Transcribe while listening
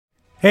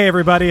Hey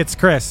everybody, it's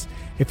Chris.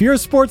 If you're a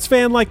sports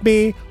fan like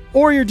me,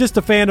 or you're just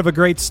a fan of a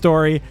great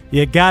story,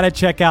 you gotta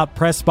check out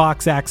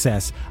Pressbox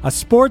Access, a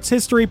sports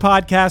history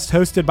podcast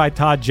hosted by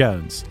Todd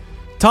Jones.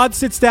 Todd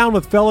sits down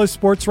with fellow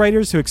sports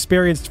writers who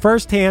experienced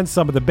firsthand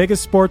some of the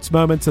biggest sports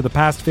moments of the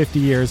past 50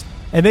 years,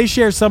 and they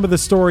share some of the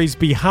stories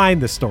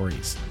behind the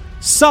stories,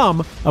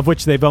 some of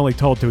which they've only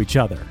told to each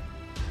other.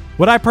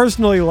 What I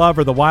personally love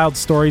are the wild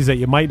stories that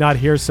you might not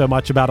hear so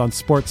much about on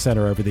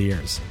SportsCenter over the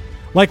years.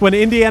 Like when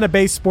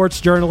Indiana-based sports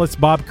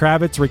journalist Bob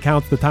Kravitz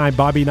recounts the time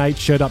Bobby Knight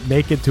showed up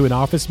naked to an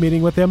office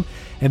meeting with him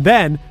and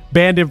then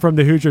banned him from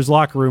the Hoosiers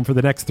locker room for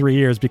the next 3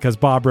 years because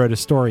Bob wrote a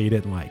story he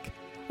didn't like.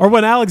 Or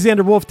when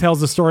Alexander Wolf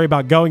tells the story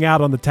about going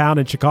out on the town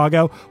in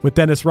Chicago with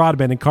Dennis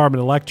Rodman and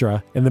Carmen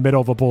Electra in the middle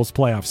of a Bulls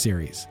playoff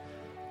series.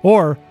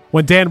 Or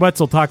when Dan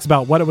Wetzel talks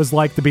about what it was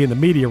like to be in the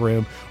media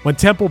room when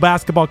Temple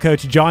basketball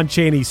coach John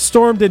Chaney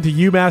stormed into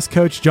UMass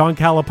coach John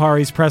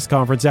Calipari's press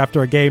conference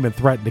after a game and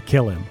threatened to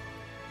kill him.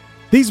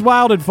 These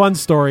wild and fun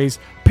stories,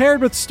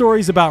 paired with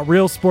stories about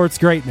real sports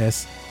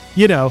greatness,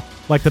 you know,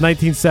 like the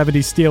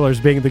 1970s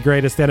Steelers being the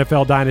greatest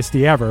NFL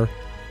dynasty ever,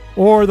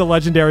 or the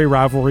legendary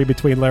rivalry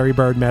between Larry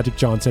Bird and Magic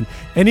Johnson,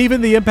 and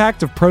even the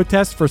impact of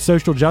protests for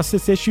social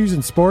justice issues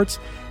in sports,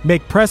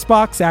 make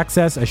Pressbox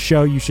Access a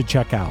show you should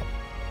check out.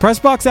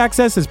 Pressbox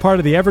Access is part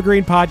of the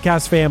Evergreen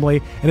Podcast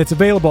family, and it's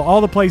available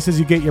all the places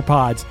you get your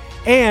pods,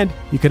 and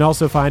you can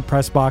also find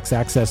Pressbox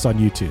Access on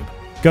YouTube.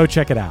 Go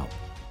check it out.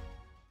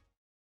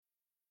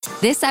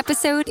 This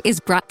episode is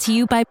brought to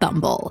you by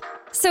Bumble.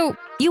 So,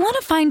 you want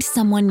to find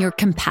someone you're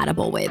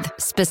compatible with,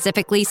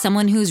 specifically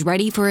someone who's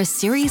ready for a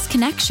serious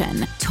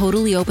connection,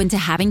 totally open to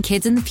having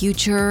kids in the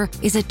future,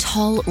 is a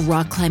tall,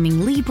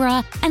 rock-climbing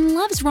Libra, and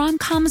loves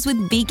rom-coms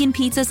with vegan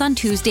pizzas on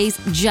Tuesdays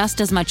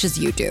just as much as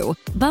you do.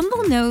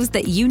 Bumble knows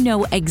that you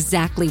know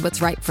exactly what's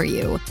right for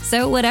you.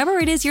 So whatever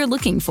it is you're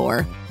looking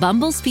for,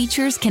 Bumble's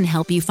features can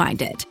help you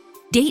find it.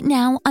 Date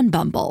now on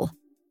Bumble.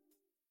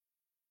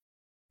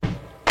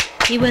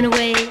 He went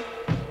away,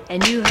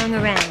 and you hung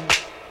around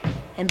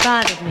and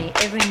bothered me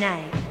every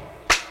night.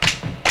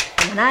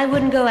 And when I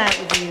wouldn't go out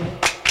with you,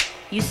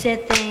 you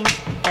said things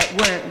that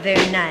weren't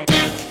very nice.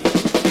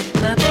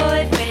 My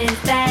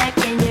boyfriend's back,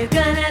 and you're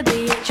gonna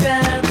be in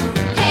trouble.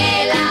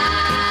 Hey,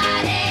 la,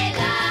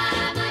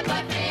 my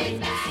boyfriend's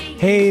back.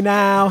 Hey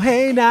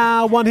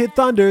now, One Hit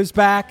Thunder's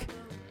back.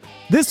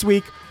 This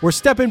week, we're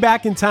stepping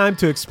back in time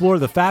to explore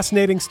the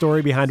fascinating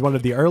story behind one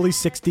of the early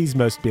 60s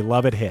most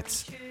beloved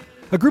hits.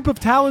 A group of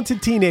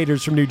talented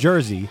teenagers from New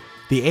Jersey,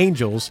 the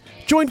Angels,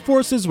 joined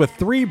forces with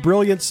three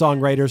brilliant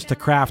songwriters to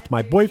craft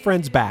My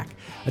Boyfriend's Back,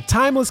 a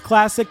timeless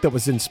classic that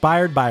was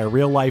inspired by a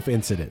real-life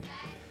incident.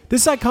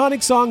 This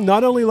iconic song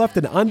not only left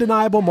an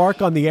undeniable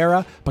mark on the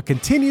era, but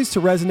continues to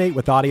resonate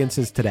with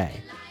audiences today.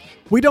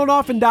 We don't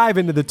often dive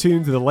into the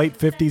tunes of the late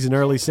 50s and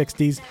early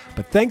 60s,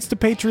 but thanks to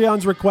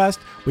Patreon's request,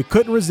 we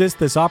couldn't resist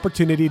this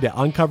opportunity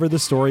to uncover the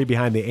story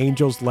behind the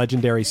Angels'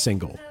 legendary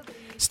single.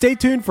 Stay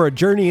tuned for a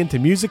journey into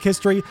music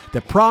history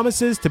that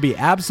promises to be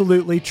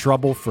absolutely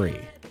trouble-free.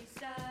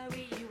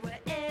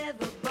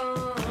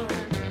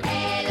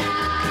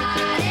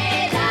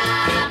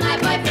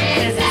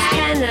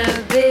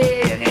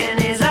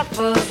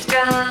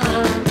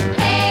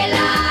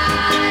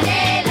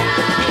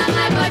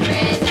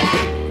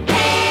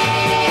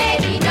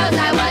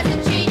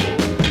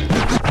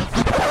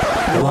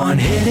 One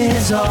hit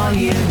is all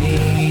you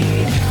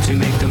need to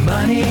make the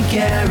money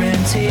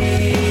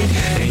guaranteed,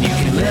 and you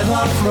can live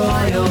off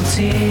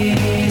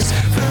royalties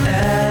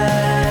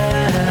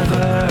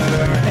forever.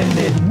 And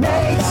it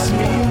makes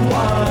me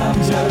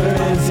wonder,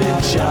 is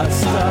it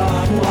just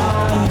a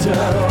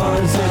wonder, or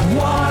is it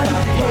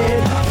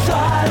one-hit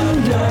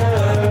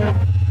thunder?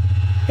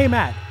 Hey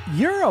Matt,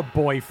 you're a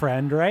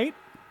boyfriend, right?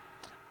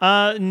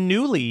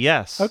 Newly,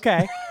 yes.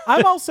 Okay.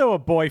 I'm also a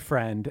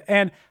boyfriend.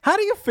 And how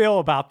do you feel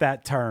about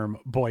that term,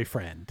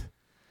 boyfriend?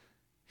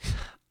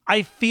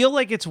 I feel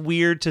like it's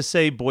weird to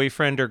say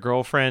boyfriend or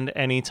girlfriend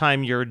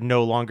anytime you're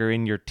no longer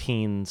in your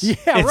teens.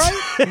 Yeah, right?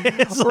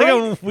 It's like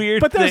a weird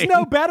But there's thing.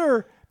 no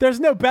better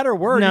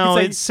word. No,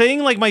 You can it's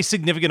saying like my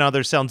significant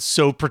other sounds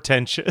so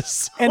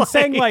pretentious. and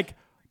saying like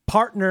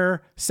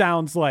partner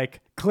sounds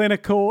like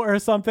clinical or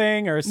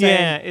something, or saying,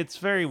 yeah, it's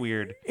very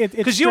weird. It's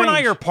Because you and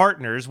I strange. are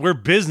partners. We're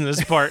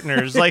business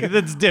partners. Like,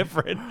 that's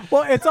different.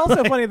 Well, it's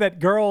also funny that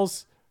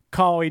girls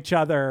call each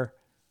other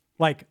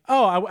like,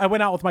 oh, I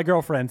went out with my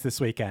girlfriends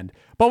this weekend.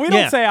 But we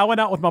don't Yeah. say I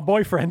went out with my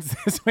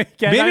boyfriends this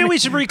weekend. Maybe I mean, we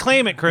should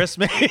reclaim it, Chris.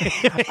 Maybe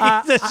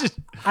that's just...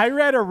 I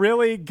read a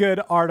really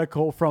good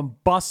article from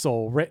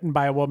Bustle written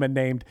by a woman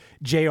named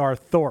J.R.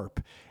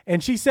 Thorpe.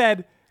 And she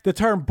said the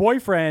term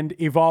boyfriend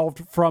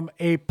evolved from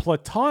a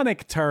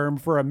platonic term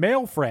for a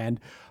male friend,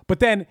 but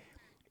then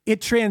it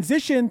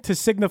transitioned to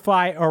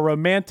signify a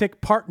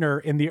romantic partner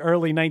in the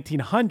early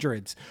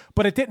 1900s.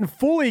 But it didn't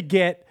fully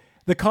get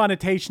the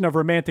connotation of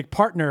romantic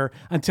partner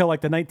until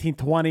like the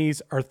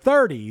 1920s or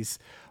 30s.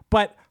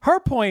 But her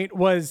point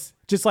was,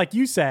 just like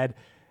you said,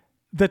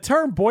 the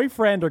term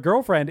boyfriend or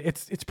girlfriend,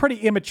 it's pretty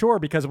immature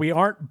because we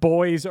aren't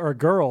boys or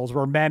girls,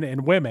 we're men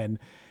and women.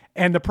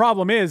 And the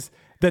problem is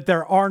that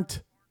there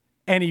aren't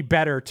any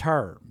better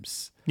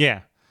terms.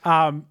 Yeah.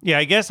 Yeah,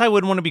 I guess I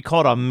wouldn't want to be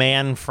called a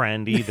man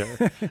friend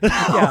either.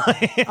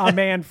 A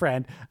man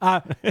friend.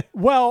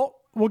 Well,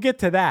 we'll get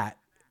to that.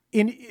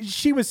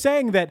 She was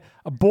saying that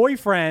a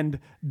boyfriend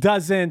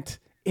doesn't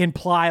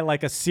imply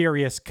like a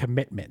serious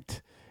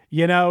commitment.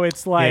 You know,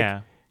 it's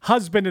like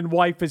husband and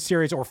wife is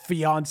serious, or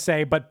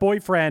fiance, but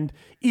boyfriend,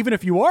 even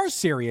if you are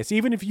serious,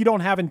 even if you don't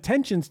have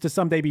intentions to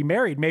someday be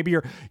married, maybe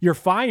you're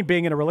fine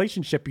being in a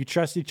relationship, you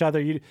trust each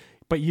other,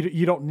 but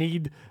you don't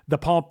need the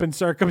pomp and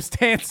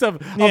circumstance of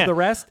the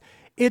rest.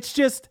 It's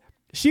just,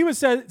 she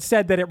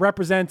said that it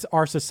represents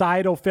our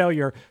societal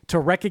failure to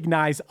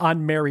recognize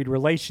unmarried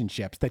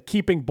relationships, that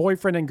keeping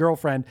boyfriend and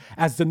girlfriend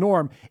as the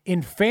norm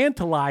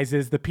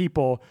infantilizes the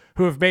people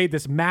who have made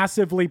this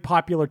massively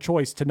popular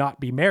choice to not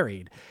be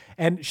married.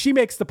 And she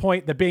makes the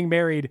point that being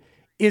married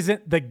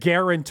isn't the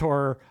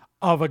guarantor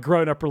of a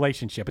grown-up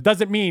relationship. It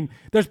doesn't mean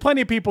there's plenty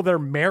of people that are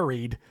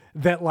married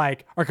that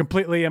like are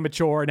completely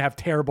immature and have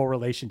terrible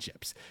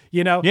relationships,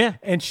 you know? Yeah.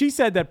 And she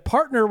said that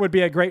partner would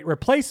be a great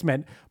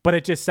replacement, but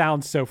it just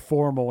sounds so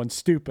formal and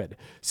stupid.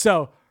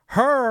 So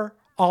her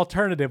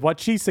alternative,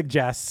 what she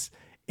suggests,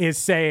 is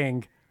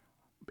saying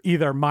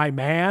either my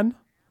man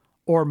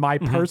or my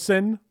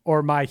person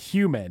or my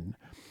human.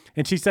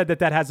 And she said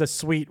that has a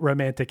sweet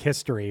romantic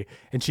history.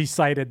 And she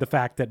cited the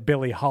fact that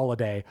Billie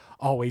Holiday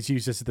always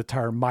uses the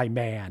term my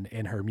man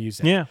in her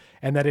music. Yeah.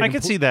 And that I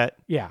can see that.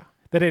 Yeah.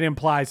 That it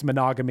implies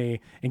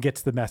monogamy and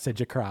gets the message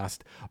across.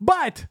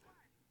 But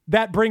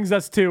that brings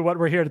us to what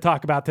we're here to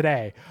talk about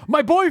today.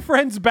 My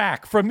boyfriend's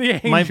back from the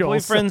Angels. My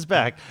boyfriend's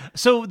back.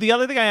 So the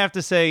other thing I have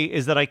to say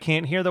is that I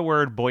can't hear the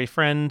word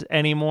boyfriend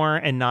anymore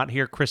and not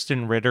hear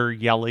Kristen Ritter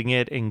yelling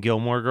it in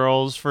Gilmore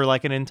Girls for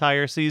like an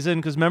entire season.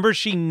 Because remember,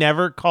 she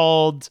never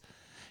called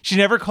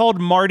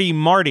Marty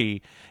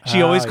Marty.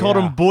 She always called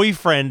him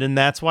boyfriend, and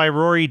that's why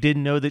Rory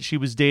didn't know that she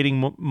was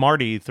dating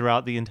Marty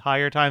throughout the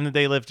entire time that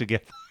they lived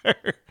together.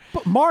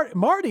 But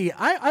Marty,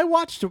 I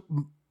watched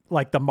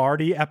like the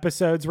Marty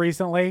episodes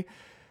recently.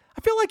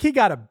 I feel like he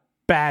got a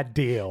bad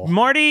deal.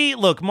 Marty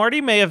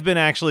may have been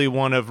actually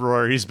one of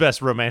Rory's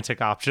best romantic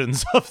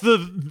options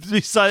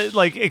besides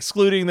like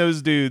excluding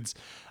those dudes.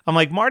 I'm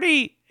like,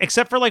 Marty,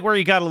 except for like where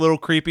he got a little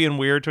creepy and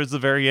weird towards the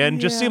very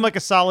end, just seemed like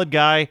a solid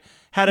guy,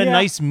 had a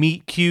nice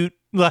meet cute.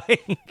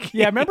 Like,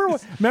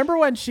 remember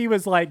when she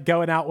was like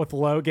going out with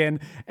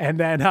Logan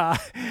but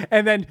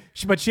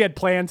she had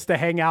plans to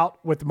hang out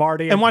with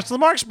Marty and watch the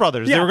Marx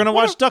Brothers. They were going to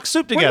watch Duck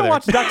Soup together. We're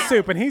going to watch Duck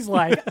Soup, and he's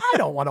like, I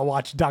don't want to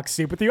watch Duck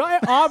Soup with you. I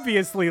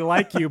obviously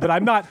like you, but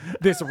I'm not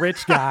this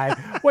rich guy.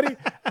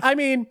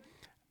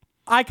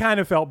 I kind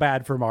of felt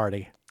bad for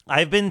Marty.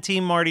 I've been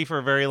Team Marty for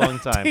a very long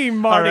time. Team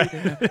Marty.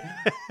 Right.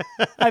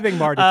 I think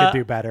Marty could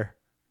do better.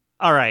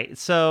 All right,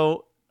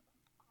 so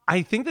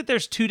I think that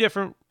there's two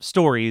different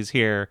stories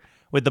here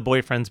with the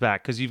boyfriend's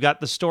back, because you've got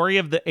the story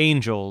of the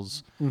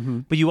Angels,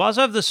 but you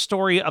also have the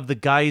story of the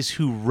guys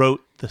who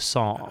wrote the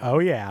song. Oh,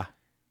 yeah.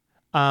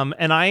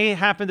 And I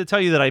happen to tell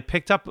you that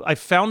I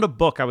found a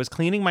book. I was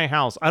cleaning my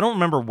house. I don't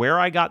remember where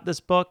I got this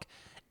book.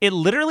 It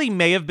literally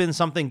may have been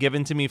something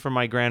given to me from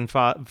my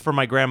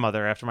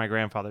grandmother after my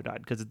grandfather died,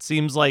 because it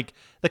seems like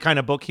the kind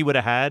of book he would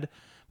have had,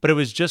 but it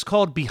was just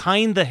called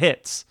Behind the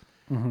Hits.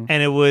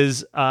 And it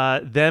was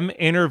them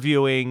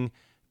interviewing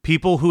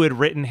people who had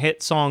written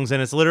hit songs,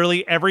 and it's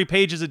literally every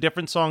page is a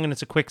different song, and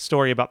it's a quick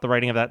story about the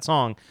writing of that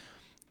song.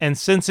 And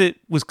since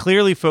it was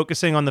clearly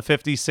focusing on the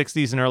 50s,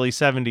 60s, and early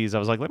 70s, I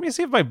was like, let me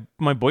see if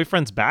my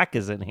boyfriend's back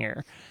is in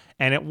here.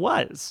 And it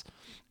was.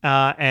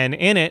 And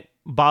in it,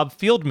 Bob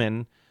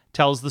Fieldman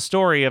tells the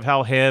story of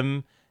how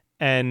him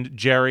and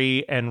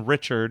Jerry and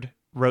Richard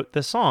wrote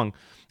this song.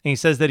 And he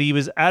says that he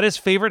was at his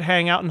favorite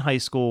hangout in high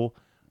school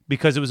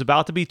because it was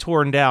about to be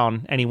torn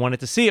down, and he wanted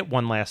to see it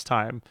one last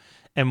time.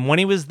 And when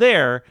he was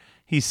there,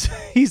 he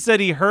said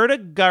he heard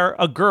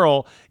a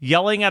girl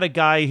yelling at a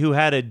guy who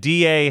had a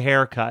DA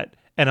haircut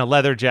and a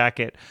leather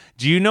jacket.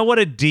 Do you know what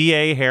a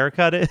DA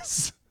haircut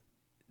is?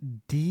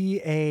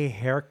 DA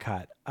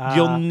haircut.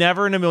 You'll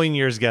never in a million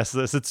years guess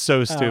this. It's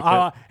so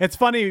stupid. It's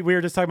funny. We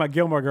were just talking about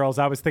Gilmore Girls.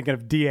 I was thinking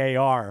of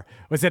DAR.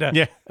 Was it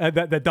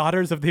the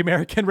Daughters of the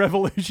American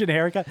Revolution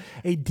haircut?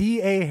 A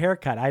DA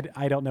haircut.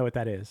 I don't know what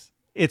that is.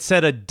 It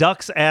said a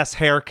duck's ass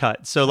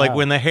haircut. So like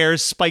when the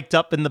hair's spiked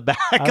up in the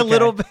back a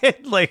little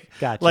bit, like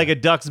a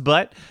duck's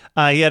butt.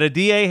 He had a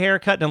DA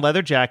haircut and a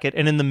leather jacket.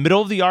 And in the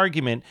middle of the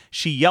argument,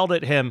 she yelled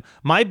at him,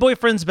 "My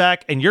boyfriend's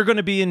back and you're going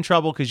to be in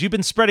trouble because you've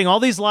been spreading all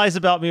these lies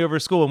about me over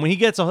school. And when he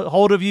gets a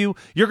hold of you,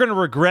 you're going to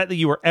regret that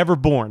you were ever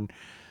born."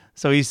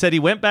 So he said he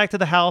went back to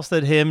the house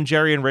that him,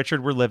 Jerry, and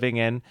Richard were living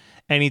in,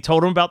 and he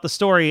told him about the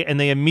story, and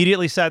they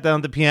immediately sat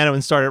down at the piano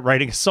and started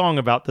writing a song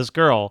about this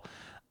girl.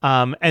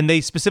 And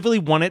they specifically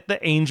wanted the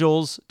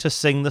Angels to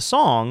sing the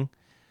song,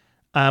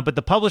 but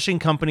the publishing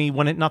company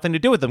wanted nothing to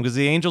do with them because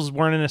the Angels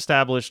weren't an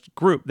established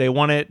group. They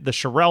wanted the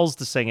Shirelles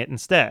to sing it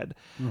instead.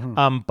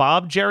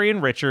 Bob, Jerry,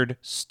 and Richard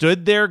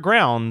stood their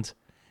ground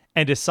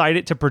and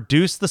decided to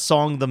produce the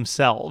song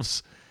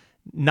themselves.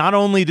 not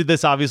only did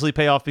this obviously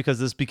pay off because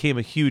this became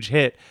a huge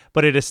hit,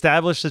 but it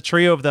established a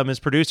trio of them as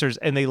producers,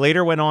 and they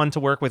later went on to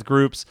work with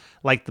groups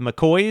like the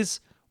McCoys,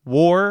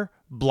 War,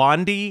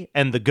 Blondie,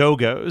 and the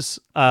Go-Go's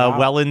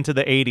well into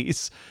the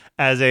 80s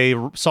as a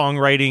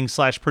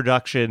songwriting /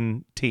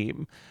 production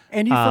team.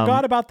 And you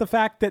forgot about the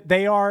fact that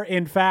they are,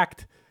 in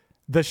fact,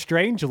 the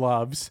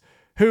Strangeloves,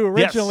 who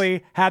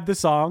originally had the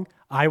song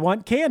I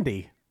Want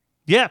Candy.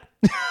 Yeah.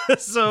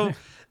 So...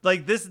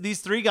 like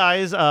these three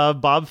guys,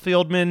 Bob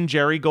Fieldman,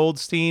 Jerry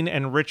Goldstein,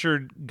 and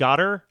Richard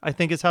Gotter, I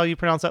think is how you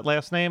pronounce that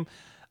last name.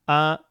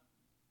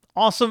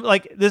 Awesome.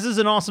 Like, this is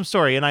an awesome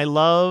story. And I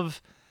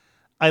love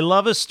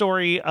a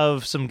story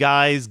of some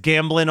guys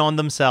gambling on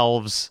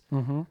themselves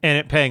and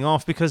it paying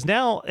off, because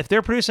now if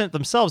they're producing it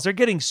themselves, they're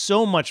getting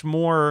so much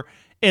more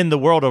in the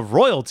world of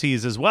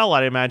royalties as well,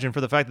 I'd imagine,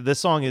 for the fact that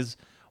this song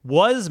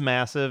was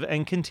massive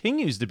and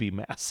continues to be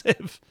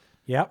massive.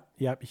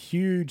 Yep.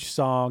 Huge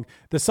song.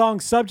 The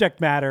song's subject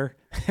matter,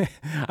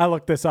 I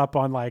looked this up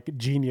on like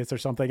Genius or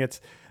something.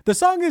 The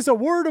song is a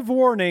word of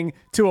warning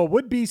to a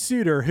would-be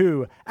suitor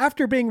who,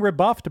 after being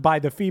rebuffed by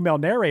the female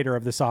narrator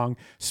of the song,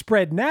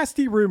 spread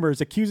nasty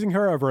rumors accusing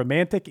her of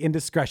romantic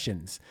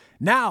indiscretions.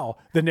 Now,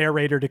 the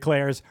narrator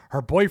declares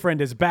her boyfriend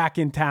is back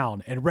in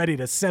town and ready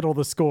to settle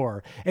the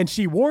score, and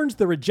she warns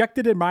the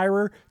rejected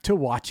admirer to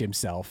watch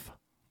himself.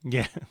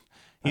 Yeah.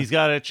 He's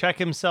got to check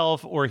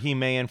himself, or he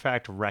may, in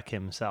fact, wreck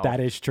himself. That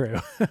is true.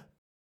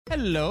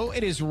 Hello,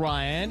 it is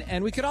Ryan,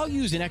 and we could all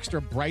use an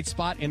extra bright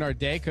spot in our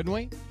day, couldn't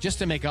we? Just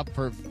to make up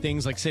for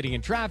things like sitting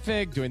in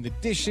traffic, doing the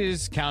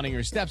dishes, counting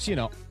your steps,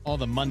 all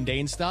the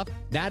mundane stuff.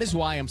 That is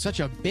why I'm such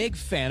a big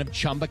fan of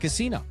Chumba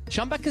Casino.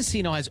 Chumba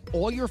Casino has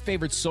all your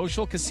favorite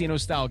social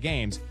casino-style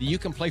games that you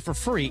can play for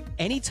free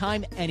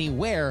anytime,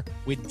 anywhere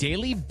with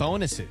daily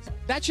bonuses.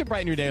 That should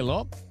brighten your day a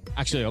little.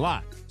 Actually, a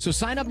lot. So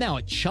sign up now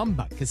at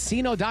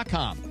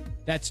ChumbaCasino.com.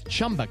 That's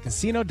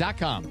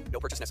ChumbaCasino.com. No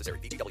purchase necessary.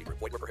 VGW Group.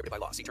 Void where prohibited by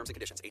law. See terms and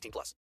conditions.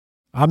 18+.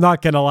 I'm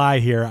not going to lie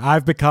here.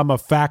 I've become a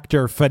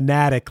Factor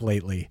fanatic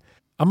lately.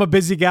 I'm a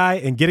busy guy,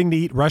 and getting to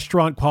eat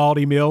restaurant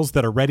quality meals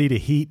that are ready to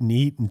heat and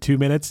eat in 2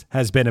 minutes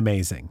has been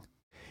amazing.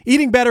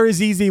 Eating better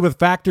is easy with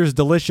Factor's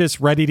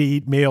delicious,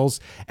 ready-to-eat meals.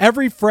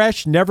 Every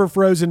fresh, never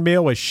frozen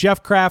meal is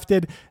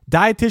chef-crafted,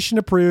 dietitian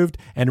approved,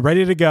 and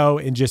ready to go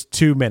in just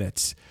 2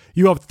 minutes.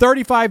 You have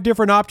 35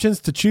 different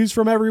options to choose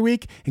from every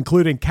week,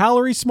 including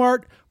Calorie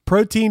Smart,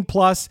 Protein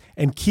Plus,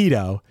 and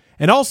Keto.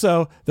 And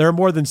also, there are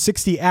more than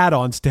 60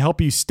 add-ons to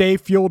help you stay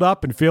fueled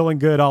up and feeling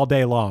good all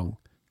day long.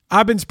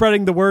 I've been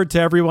spreading the word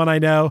to everyone I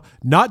know,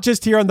 not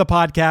just here on the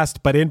podcast,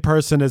 but in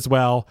person as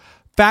well.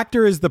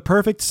 Factor is the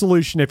perfect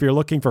solution if you're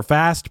looking for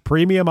fast,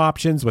 premium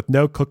options with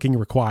no cooking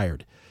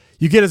required.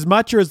 You get as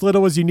much or as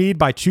little as you need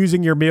by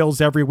choosing your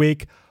meals every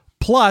week.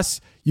 Plus,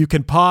 you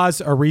can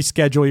pause or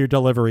reschedule your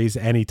deliveries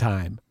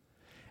anytime.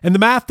 And the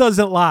math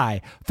doesn't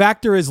lie.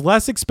 Factor is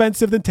less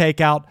expensive than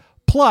takeout.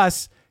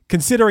 Plus,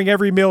 considering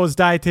every meal is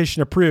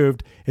dietitian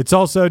approved, it's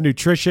also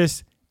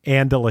nutritious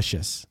and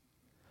delicious.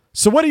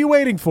 So what are you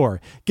waiting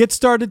for? Get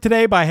started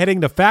today by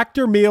heading to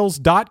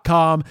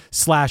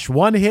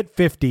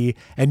factormeals.com/onehit50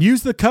 and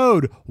use the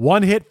code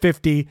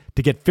onehit50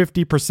 to get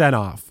 50%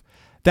 off.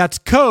 That's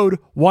code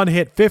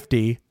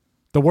onehit50,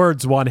 the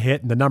words one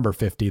hit and the number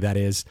 50, that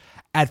is,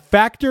 at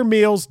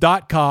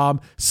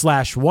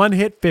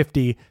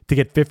factormeals.com/onehit50 to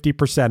get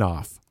 50%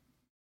 off.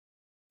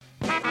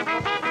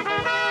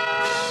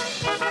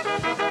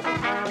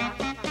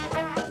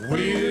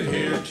 We're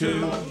here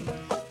to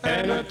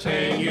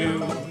entertain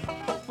you.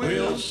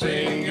 We'll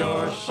sing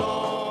your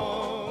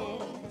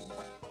songs.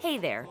 Hey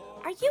there.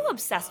 Are you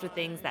obsessed with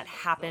things that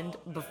happened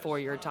before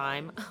your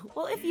time?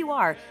 Well, if you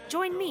are,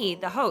 join me,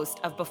 the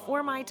host of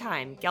Before My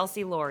Time,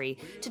 Kelsey Laurie,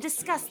 to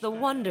discuss the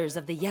wonders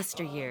of the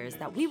yesteryears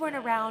that we weren't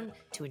around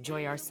to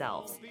enjoy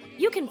ourselves.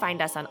 You can find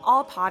us on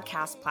all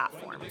podcast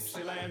platforms.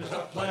 Dixieland's a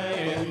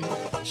playing,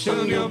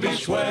 soon you'll be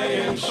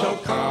swaying, so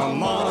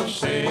come on,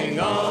 sing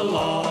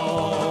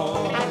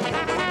along.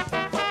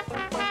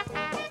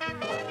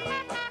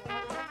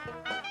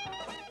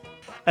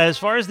 As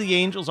far as the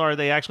Angels are,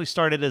 they actually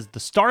started as the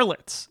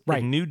Starlets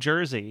in New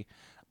Jersey.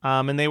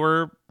 And they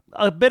were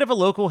a bit of a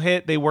local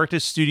hit. They worked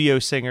as studio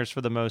singers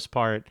for the most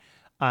part.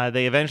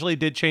 They eventually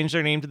did change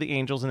their name to the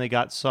Angels, and they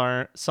got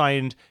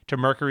signed to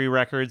Mercury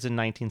Records in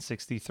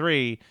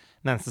 1963.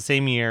 And that's the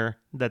same year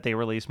that they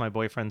released My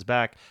Boyfriend's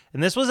Back.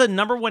 And this was a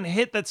 #1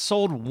 hit that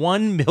sold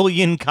 1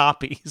 million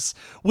copies,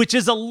 which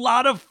is a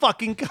lot of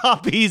fucking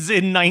copies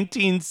in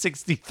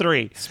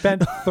 1963.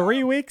 Spent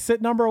 3 weeks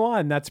at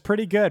 #1. That's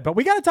pretty good. But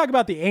we got to talk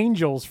about the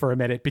Angels for a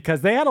minute,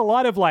 because they had a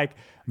lot of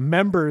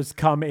members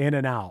come in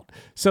and out.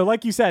 So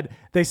like you said,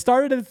 they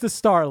started as the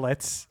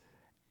Starlets,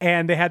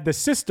 and they had the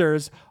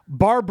sisters,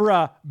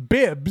 Barbara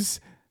Bibbs.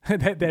 Her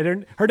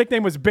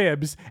nickname was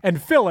Bibbs,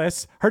 and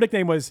Phyllis, her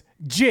nickname was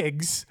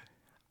Jigs,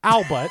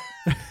 Albert,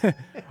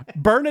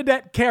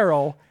 Bernadette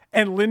Carroll,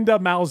 and Linda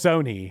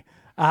Malzoni.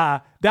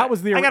 That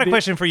was the. I got a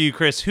question for you,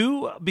 Chris.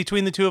 Who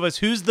between the two of us,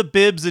 who's the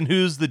Bibs and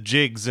who's the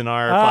Jigs in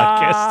our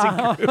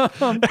podcasting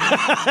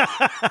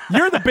group?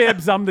 You're the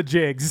Bibs. I'm the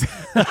Jigs.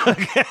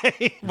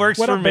 Okay, works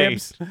What for up, me.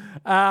 Bibs?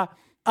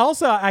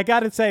 Also, I got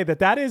to say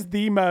that is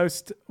the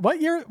most. What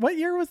year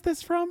was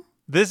this from?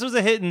 This was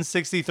a hit in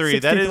 63.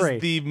 That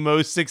is the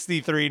most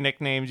 63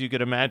 nicknames you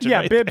could imagine. Yeah,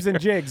 right Bibs there.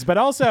 and Jigs, but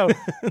also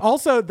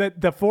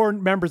the four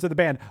members of the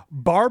band: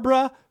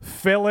 Barbara,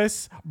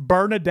 Phyllis,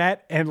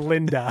 Bernadette, and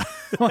Linda.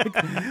 Like,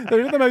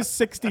 they're the most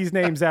 60s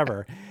names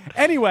ever.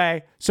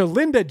 Anyway, so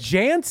Linda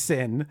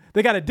Jansen,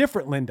 they got a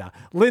different Linda.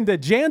 Linda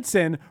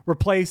Jansen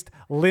replaced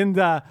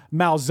Linda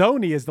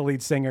Malzoni as the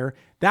lead singer.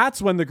 That's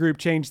when the group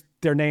changed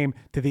their name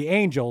to the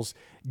Angels.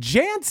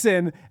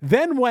 Jansen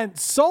then went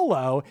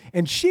solo,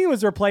 and she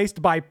was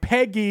replaced by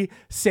Peggy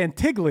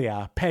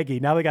Santiglia. Peggy.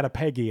 Now they got a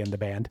Peggy in the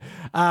band.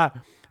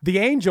 The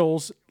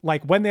Angels,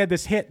 like when they had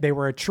this hit, they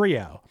were a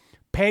trio.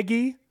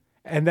 Peggy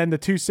and then the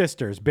two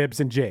sisters, Bibs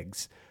and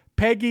Jigs.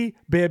 Peggy,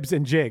 Bibs,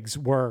 and Jigs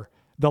were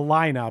the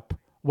lineup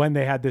when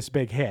they had this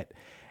big hit.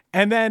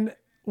 And then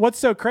what's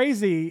so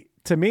crazy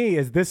to me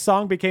is this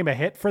song became a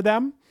hit for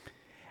them.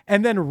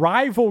 And then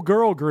rival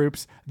girl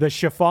groups, the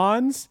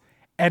Chiffons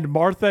and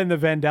Martha and the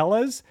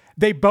Vandellas,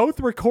 they both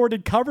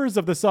recorded covers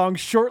of the song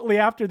shortly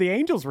after the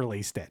Angels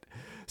released it.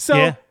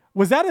 So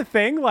was that a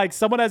thing? Like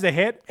someone has a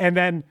hit and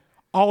then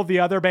all the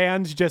other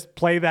bands just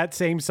play that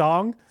same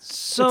song?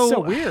 So, it's so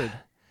weird.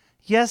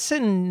 Yes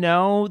and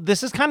no.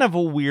 This is kind of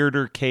a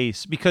weirder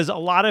case because a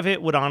lot of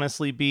it would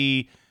honestly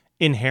be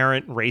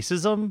inherent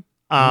racism.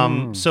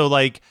 So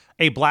like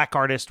a black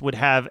artist would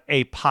have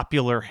a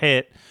popular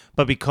hit,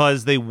 but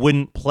because they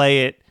wouldn't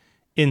play it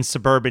in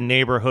suburban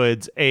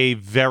neighborhoods, a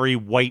very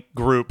white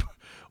group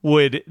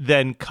would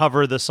then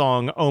cover the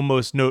song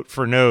almost note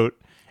for note.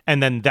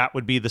 And then that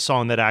would be the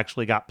song that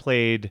actually got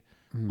played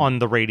on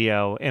the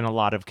radio in a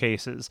lot of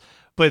cases.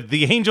 But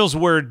the Angels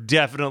were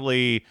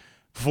definitely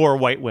for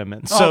white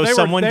women. So they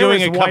doing were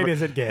a as white cover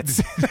as it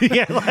gets.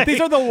 Yeah, like,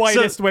 These are the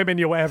whitest women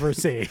you'll ever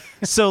see.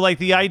 So like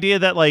the idea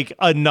that like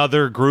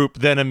another group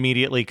then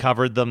immediately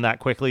covered them that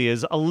quickly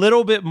is a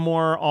little bit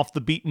more off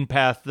the beaten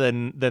path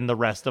than the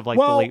rest of like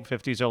the late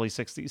 50s, early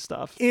 60s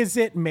stuff. Is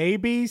it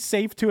maybe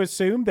safe to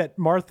assume that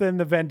Martha and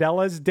the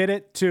Vandellas did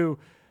it to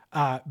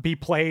be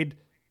played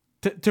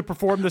to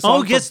perform the song?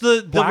 Oh, gets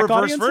the reverse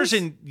audiences?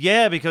 version.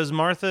 Yeah, because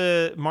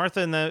Martha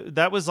and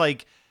that was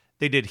like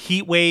they did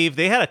Heat Wave.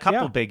 They had a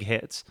couple big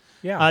hits.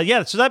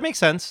 Yeah. So that makes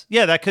sense.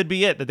 Yeah, that could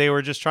be it. That they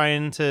were just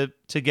trying to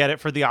get it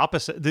for the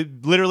opposite,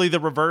 literally the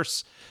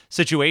reverse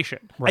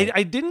situation. Right.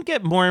 I didn't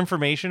get more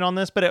information on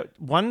this, but at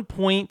one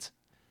point,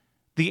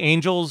 the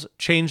Angels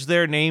changed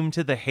their name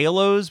to the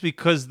Halos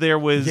because there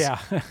was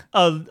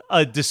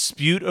a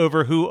dispute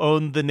over who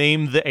owned the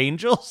name the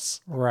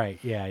Angels. Right.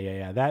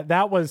 Yeah.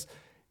 That was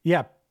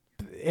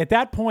at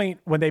that point,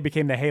 when they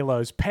became the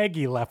Halos,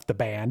 Peggy left the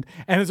band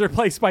and was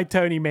replaced by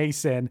Tony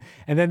Mason.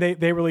 And then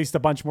they released a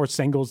bunch more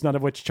singles, none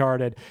of which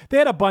charted. They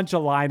had a bunch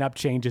of lineup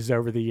changes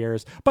over the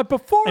years. But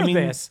before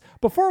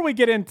we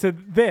get into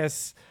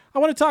this, I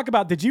want to talk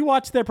about, did you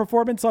watch their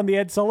performance on the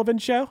Ed Sullivan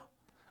Show?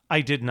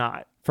 I did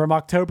not. From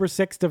October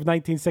 6th of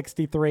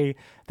 1963,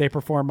 they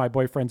performed My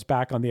Boyfriend's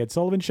Back on the Ed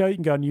Sullivan Show. You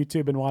can go on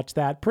YouTube and watch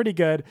that. Pretty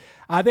good.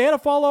 They had a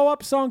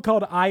follow-up song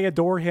called I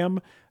Adore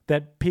Him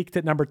that peaked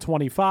at number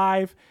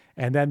 25.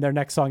 And then their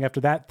next song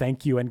after that,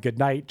 Thank You and Good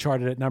Night,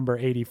 charted at number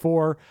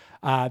 84.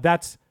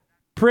 That's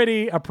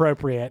pretty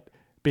appropriate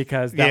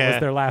because that was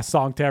their last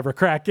song to ever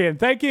crack in.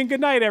 Thank you and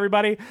good night,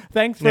 everybody.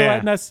 Thanks for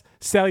letting us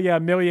sell you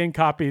 1 million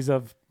copies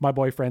of My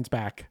Boyfriend's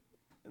Back.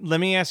 Let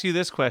me ask you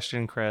this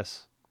question,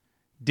 Chris.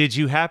 Did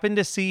you happen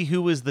to see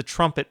who was the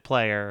trumpet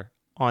player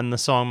on the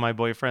song My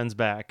Boyfriend's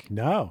Back?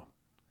 No.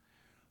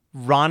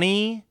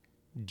 Ronnie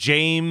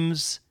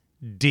James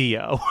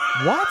Dio.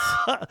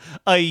 What?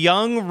 A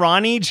young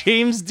Ronnie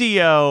James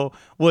Dio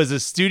was a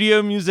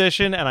studio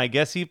musician, and I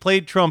guess he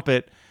played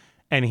trumpet,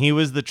 and he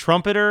was the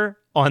trumpeter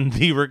on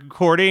the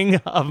recording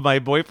of My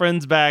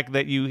Boyfriend's Back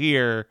that you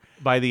hear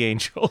by the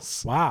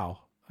Angels.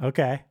 Wow.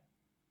 Okay.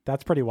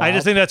 That's pretty wild. I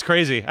just think that's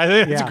crazy. I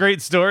think it's a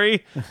great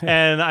story,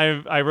 and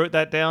I wrote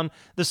that down.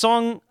 The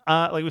song,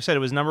 like we said, it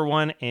was number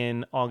one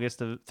in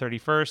August of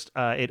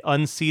 31st. It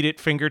unseated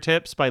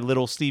Fingertips by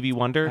Little Stevie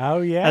Wonder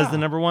as the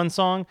number one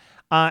song.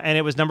 And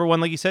it was number one,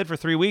 like you said, for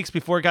 3 weeks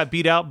before it got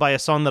beat out by a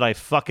song that I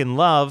fucking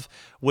love,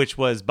 which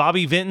was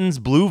Bobby Vinton's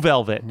Blue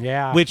Velvet,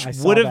 which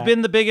would have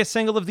been the biggest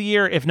single of the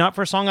year, if not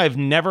for a song I've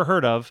never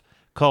heard of,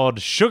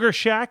 called Sugar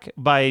Shack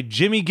by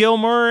Jimmy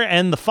Gilmore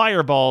and the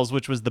Fireballs,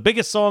 which was the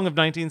biggest song of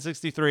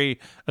 1963,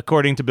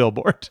 according to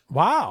Billboard.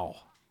 Wow.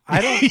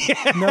 I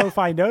don't know if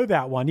I know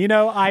that one. You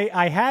know,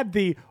 I had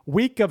the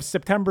week of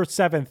September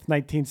 7th,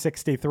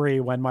 1963,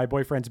 when My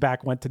Boyfriend's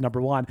Back went to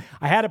number one.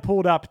 I had it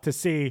pulled up to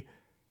see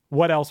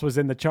what else was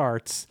in the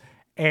charts.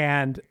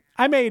 And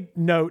I made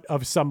note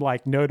of some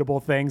like notable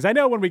things. I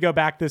know when we go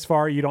back this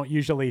far, you don't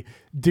usually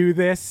do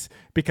this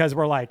because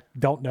we're like,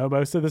 don't know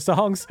most of the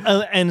songs.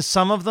 And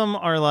some of them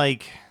are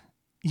like,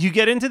 you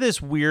get into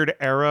this weird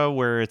era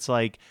where it's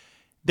like,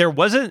 there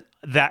wasn't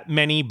that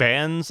many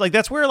bands. Like,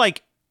 that's where,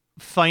 like,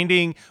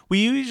 we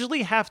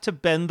usually have to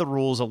bend the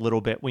rules a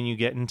little bit when you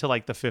get into,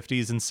 like, the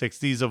 50s and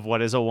 60s of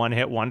what is a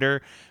one-hit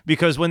wonder,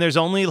 because when there's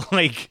only,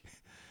 like,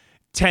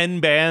 10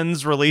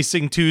 bands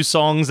releasing 2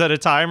 songs at a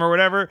time or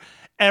whatever,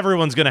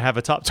 everyone's going to have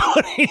a top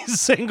 20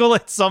 single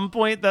at some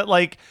point that,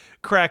 like,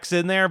 cracks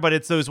in there, but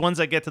it's those ones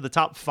that get to the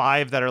top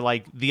 5 that are,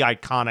 like, the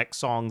iconic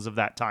songs of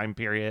that time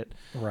period.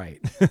 Right.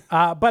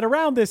 But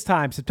around this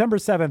time, September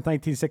 7th,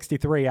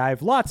 1963, I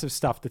have lots of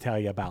stuff to tell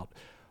you about.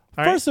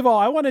 First of all,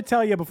 I want to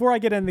tell you, before I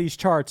get into these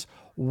charts,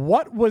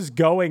 what was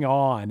going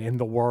on in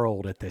the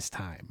world at this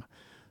time.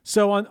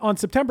 So on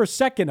September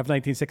 2nd of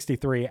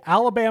 1963,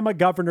 Alabama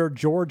Governor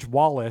George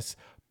Wallace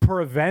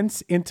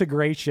prevents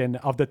integration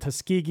of the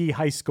Tuskegee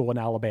High School in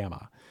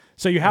Alabama.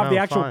 So you have the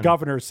actual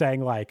governor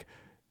saying, like,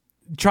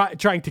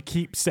 trying to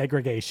keep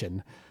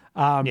segregation.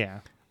 On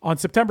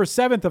September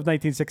 7th of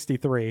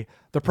 1963,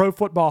 the Pro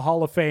Football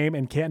Hall of Fame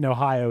in Canton,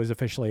 Ohio is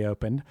officially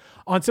opened.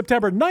 On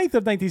September 9th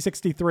of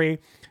 1963,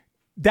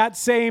 that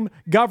same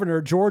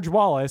governor, George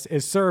Wallace,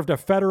 is served a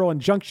federal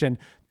injunction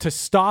to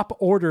stop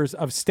orders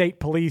of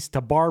state police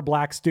to bar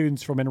black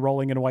students from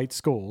enrolling in white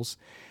schools.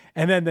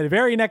 And then the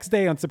very next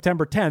day, on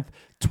September 10th,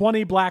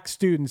 20 black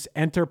students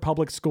enter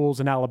public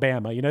schools in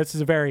Alabama. You know, this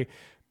is a very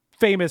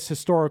famous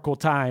historical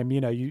time. You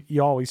know,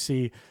 you always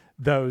see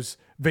those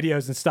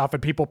videos and stuff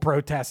and people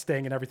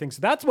protesting and everything.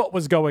 So that's what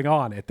was going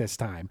on at this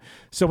time.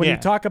 So when you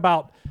talk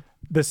about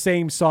the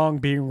same song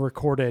being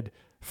recorded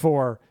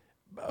for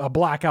a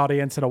black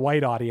audience and a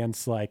white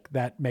audience, like,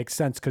 that makes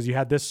sense, because you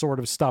had this sort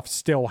of stuff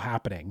still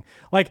happening.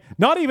 Like,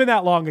 not even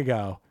that long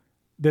ago,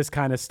 this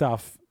kind of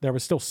stuff, there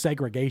was still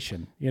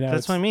segregation, you know?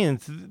 That's what I mean.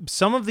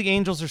 Some of the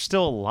Angels are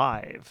still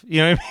alive.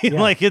 You know what I mean?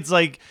 Yeah. Like, it's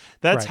like,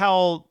 that's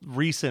how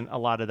recent a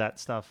lot of that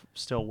stuff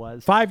still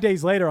was. 5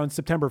 days later, on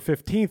September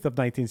 15th of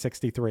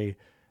 1963,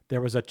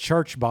 there was a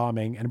church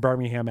bombing in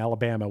Birmingham,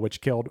 Alabama,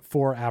 which killed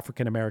 4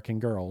 African-American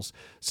girls.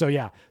 So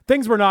yeah,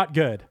 things were not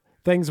good.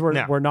 Things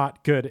were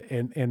not good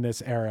in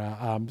this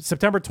era.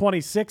 September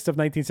 26th of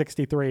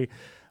 1963,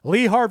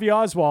 Lee Harvey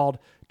Oswald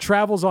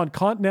travels on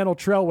Continental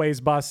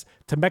Trailways bus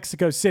to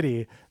Mexico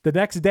City. The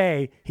next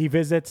day, he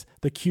visits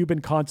the Cuban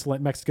consulate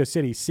in Mexico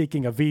City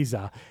seeking a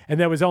visa. And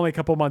that was only a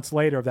couple months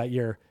later of that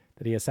year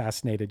that he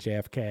assassinated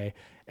JFK.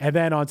 And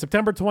then on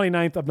September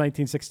 29th of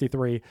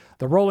 1963,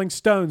 the Rolling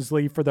Stones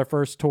leave for their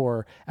first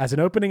tour as an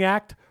opening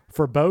act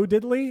for Bo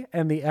Diddley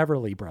and the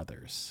Everly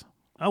Brothers.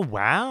 Oh,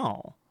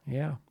 wow.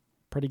 Yeah.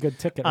 Pretty good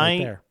ticket right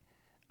there.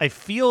 I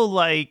feel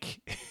like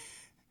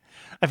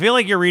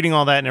you're reading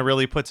all that, and it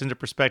really puts into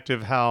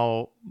perspective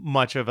how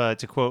much of a,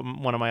 to quote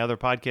one of my other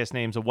podcast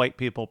names, a white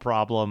people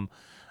problem,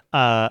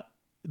 the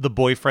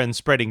boyfriend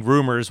spreading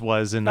rumors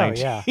was in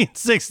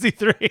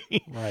 1963.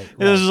 Right.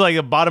 This is like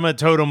a bottom of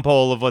totem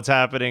pole of what's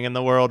happening in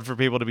the world for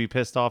people to be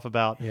pissed off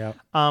about. Yeah.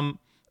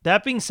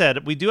 That being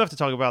said, we do have to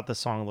talk about this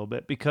song a little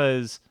bit,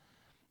 because,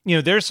 you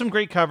know, there's some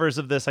great covers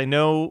of this. I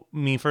know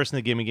Me First and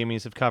the Gimme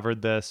Gimmes have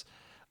covered this.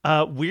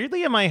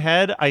 Weirdly, in my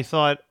head, I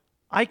thought,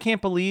 I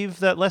can't believe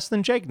that Less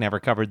Than Jake never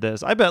covered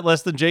this. I bet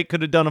Less Than Jake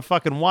could have done a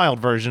fucking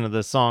wild version of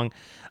this song.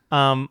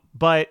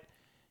 But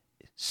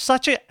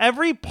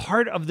every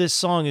part of this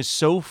song is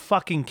so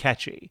fucking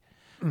catchy.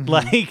 Mm-hmm.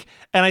 Like,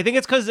 and I think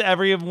it's because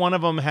every one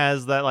of them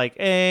has that, like,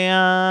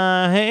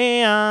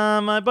 hey,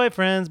 my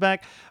boyfriend's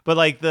back. But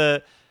like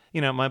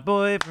my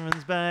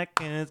boyfriend's back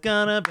and it's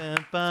gonna be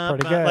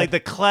pretty good. Like the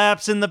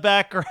claps in the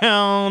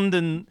background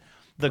and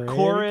the pretty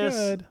chorus.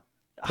 Good.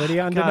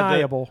 Pretty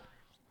undeniable.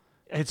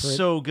 It's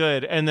so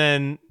good. And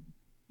then,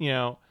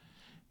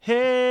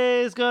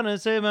 hey, it's gonna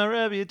save my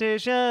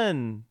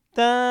reputation.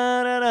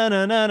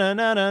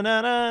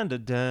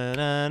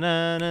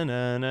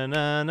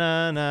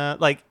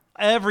 Like,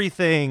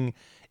 everything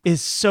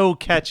is so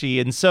catchy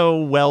and so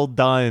well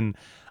done.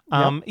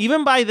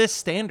 Even by this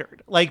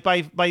standard. Like, by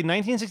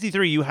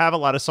 1963, you have a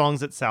lot of songs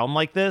that sound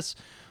like this,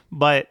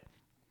 but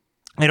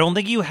I don't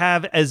think you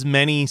have as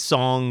many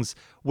songs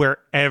where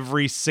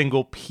every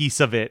single piece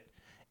of it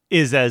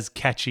is as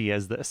catchy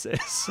as this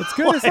is. It's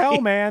good as hell,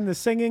 man. The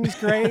singing's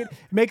great.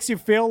 Makes you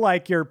feel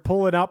like you're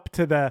pulling up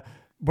to the...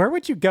 Where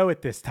would you go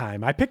at this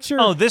time? I picture...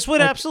 Oh, this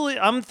would absolutely...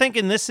 I'm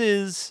thinking this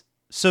is...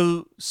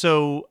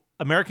 So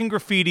American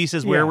Graffiti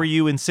says, where were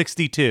you in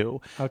 62?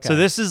 Okay. So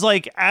this is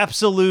like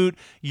absolute...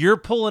 You're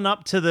pulling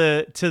up to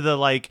the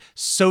like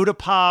soda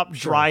pop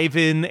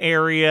drive-in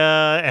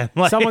area, and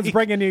like... Someone's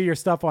bringing you your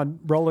stuff on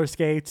roller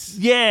skates.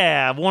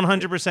 Yeah,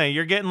 100%.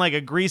 You're getting like a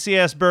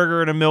greasy-ass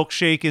burger and a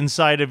milkshake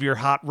inside of your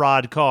hot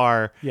rod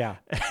car. Yeah.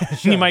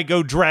 You might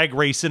go drag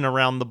racing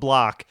around the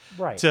block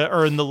to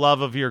earn the love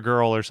of your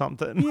girl or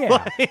something.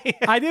 Yeah.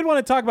 I did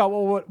want to talk about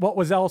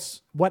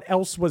what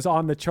else was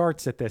on the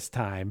charts at this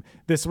time,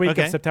 this week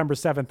of September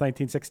 7th,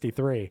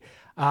 1963.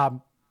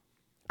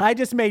 I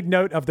just made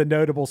note of the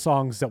notable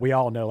songs that we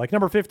all know. Like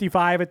number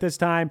 55 at this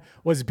time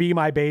was Be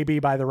My Baby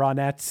by the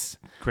Ronettes.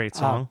 Great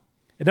song.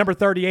 At number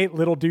 38,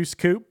 Little Deuce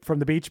Coupe from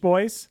the Beach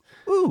Boys.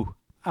 Ooh.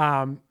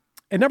 At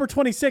number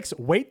 26,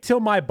 Wait Till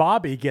My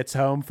Bobby Gets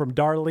Home from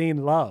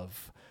Darlene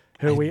Love.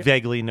 I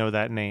vaguely know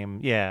that name.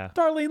 Yeah.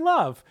 Darlene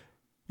Love.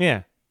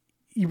 Yeah.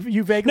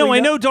 You vaguely No, I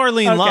know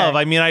Darlene Okay. Love.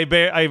 I mean, I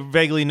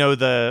vaguely know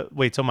the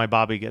Wait Till My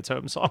Bobby Gets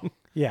Home song.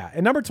 Yeah.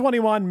 At number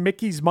 21,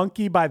 Mickey's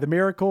Monkey by the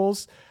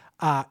Miracles.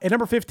 At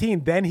number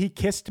 15, Then He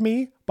Kissed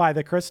Me by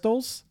the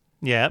Crystals.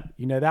 Yeah.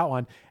 You know that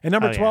one. At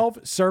number 12,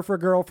 Surfer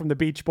Girl from the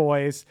Beach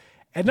Boys.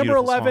 At number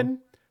Beautiful 11, song.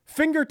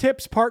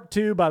 Fingertips Part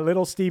 2 by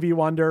Little Stevie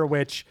Wonder,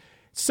 which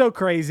so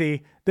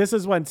crazy. This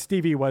is when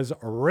Stevie was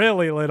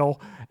really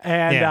little.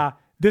 And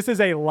this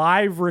is a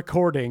live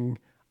recording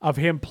of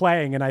him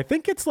playing. And I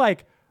think it's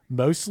like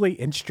mostly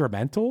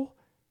instrumental.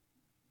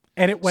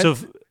 And it went,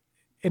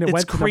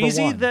 it's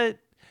crazy to number 1.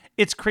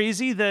 It's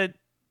crazy that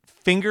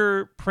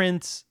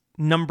Fingerprints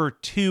number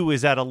 2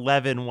 is at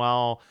 11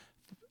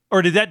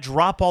 or did that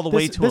drop all the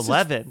way to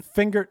 11?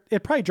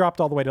 It probably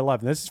dropped all the way to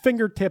 11. This is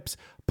Fingertips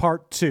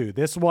Part 2.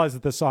 This was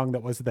the song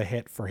that was the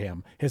hit for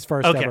him. His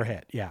first ever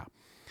hit. Yeah.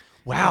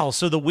 Wow.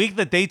 So the week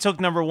that they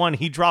took number 1,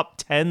 he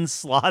dropped 10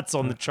 slots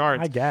on the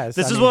charts. I guess.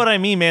 This is what I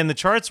mean, man. The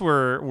charts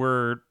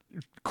were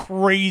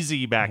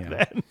crazy back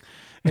then.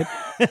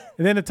 And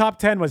then the top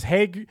 10 was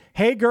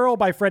Hey Girl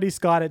by Freddie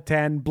Scott at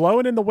 10,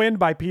 Blowin' in the Wind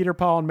by Peter,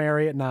 Paul, and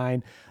Mary at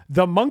 9,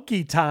 The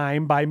Monkey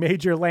Time by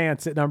Major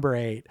Lance at number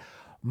 8,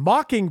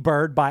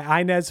 Mockingbird by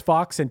Inez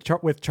Fox and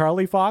with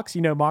Charlie Fox.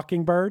 You know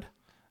Mockingbird?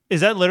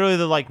 Is that literally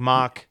the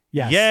mock?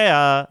 Yes.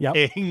 Yeah.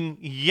 Yep.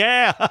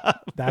 Yeah.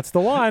 That's the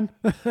one.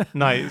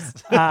 Nice.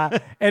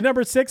 And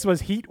number 6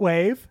 was Heat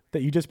Wave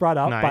that you just brought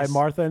up by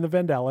Martha and the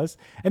Vandellas.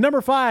 And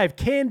number 5,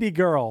 Candy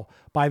Girl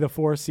by the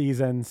Four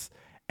Seasons.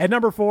 And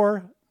number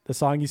 4, the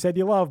song you said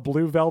you love,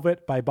 Blue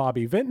Velvet by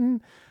Bobby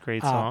Vinton.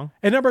 Great song.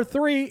 And number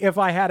 3, If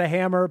I Had a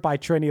Hammer by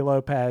Trini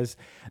Lopez.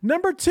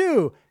 Number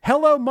 2,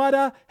 Hello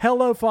Mutta,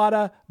 Hello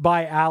Fada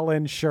by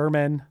Alan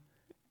Sherman.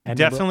 And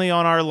definitely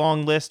on our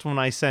long list when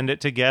I send it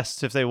to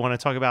guests if they want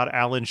to talk about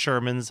Alan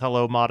Sherman's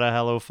Hello Mutta,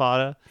 Hello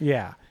Fada.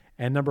 Yeah.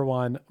 And number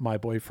 1, My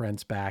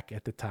Boyfriend's Back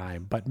at the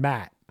Time. But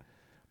Matt,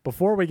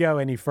 before we go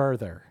any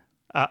further.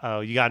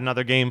 Uh-oh, you got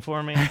another game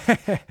for me?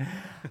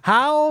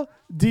 How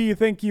do you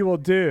think you will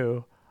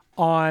do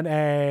on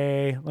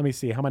let me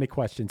see how many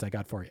questions I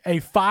got for you. A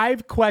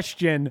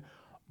 5-question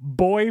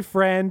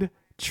boyfriend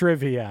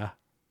trivia.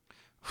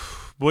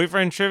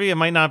 Boyfriend trivia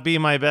might not be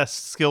my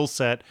best skill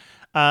set.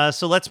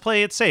 So let's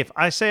play it safe.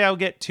 I say I'll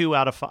get 2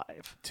 out of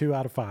 5. 2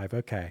 out of 5.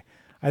 Okay.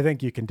 I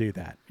think you can do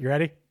that. You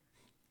ready?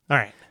 All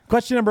right.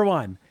 Question number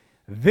 1.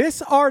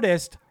 This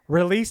artist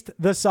released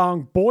the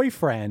song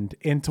Boyfriend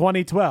in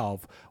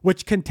 2012,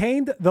 which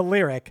contained the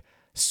lyric,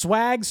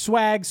 swag,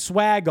 swag,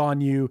 swag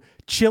on you,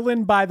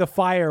 chillin' by the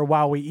fire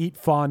while we eat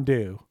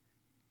fondue.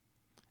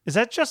 Is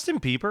that Justin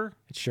Bieber?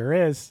 It sure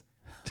is.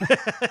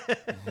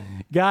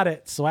 Got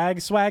it. Swag,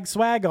 swag,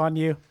 swag on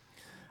you.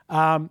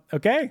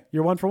 Okay,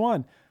 you're 1 for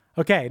 1.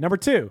 Okay, number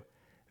 2.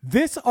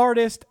 This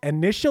artist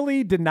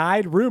initially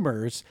denied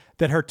rumors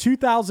that her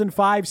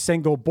 2005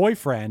 single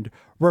Boyfriend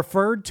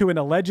referred to an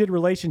alleged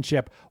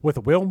relationship with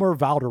Wilmer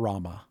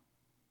Valderrama.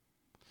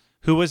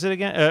 Who was it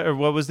again? Or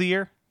what was the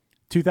year?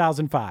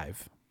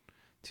 2005.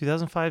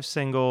 2005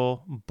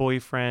 single,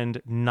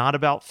 Boyfriend, not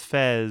about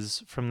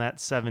Fez from that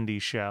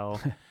 70s show.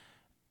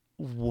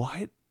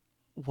 What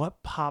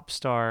pop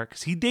star?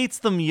 Because he dates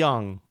them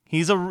young.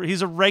 He's a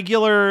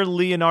regular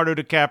Leonardo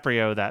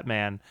DiCaprio, that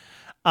man.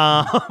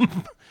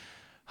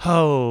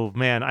 Oh,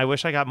 man. I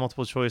wish I got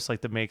multiple choice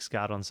like the Makes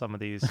got on some of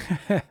these.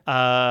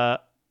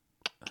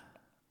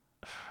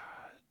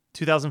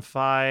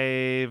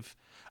 2005.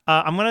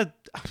 I'm gonna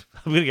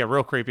get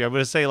real creepy. I'm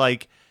gonna say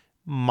like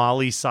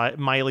Miley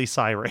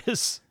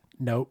Cyrus.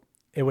 Nope.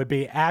 It would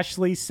be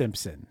Ashley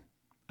Simpson.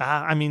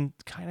 I mean,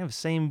 kind of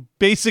same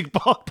basic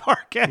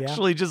ballpark,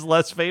 actually, just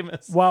less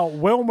famous. Well,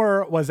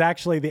 Wilmer was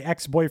actually the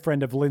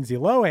ex-boyfriend of Lindsay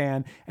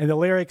Lohan, and the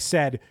lyrics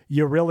said,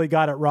 "You really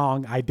got it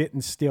wrong. I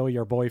didn't steal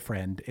your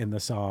boyfriend," in the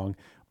song.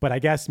 But I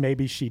guess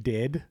maybe she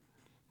did.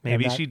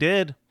 Maybe she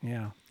did.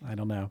 Yeah, I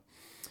don't know.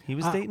 He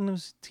was dating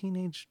those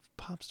teenage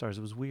pop stars.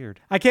 It was weird.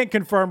 I can't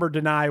confirm or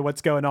deny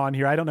what's going on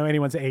here. I don't know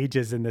anyone's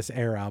ages in this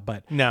era,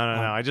 but... No.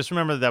 I just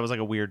remember that was like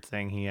a weird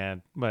thing he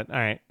had. But all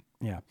right.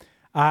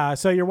 Yeah.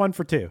 So you're 1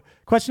 for 2.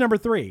 Question number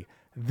 3.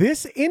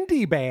 This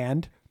indie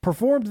band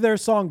performed their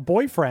song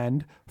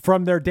Boyfriend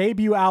from their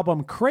debut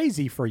album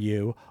Crazy for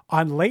You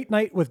on Late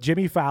Night with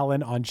Jimmy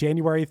Fallon on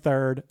January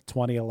 3rd,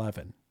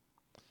 2011.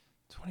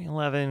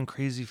 2011,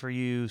 Crazy for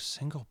You,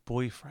 single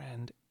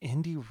Boyfriend,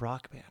 indie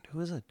rock band.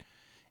 Who is it?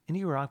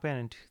 Indie rock band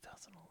in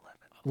 2011.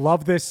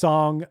 Love this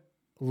song.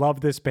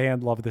 Love this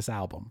band. Love this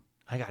album.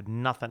 I got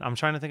nothing. I'm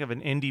trying to think of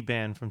an indie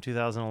band from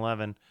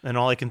 2011, and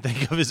all I can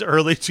think of is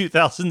early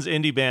 2000s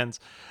indie bands.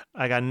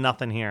 I got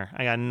nothing here.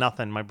 I got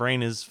nothing. My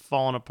brain is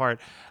falling apart.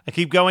 I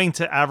keep going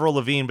to Avril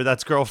Lavigne, but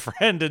that's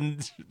Girlfriend.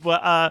 And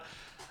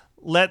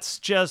let's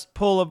just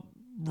pull a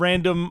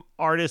random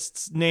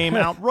artist's name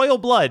out. Royal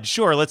Blood.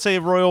 Sure, let's say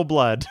Royal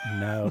Blood.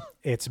 No,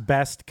 it's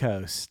Best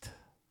Coast.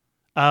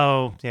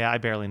 Oh, yeah, I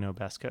barely know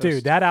Best Coast.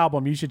 Dude, that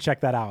album, you should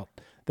check that out.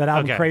 That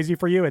album, Okay. Crazy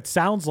for You, it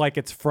sounds like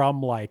it's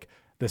from like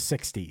the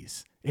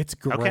 60s. It's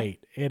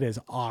great. It is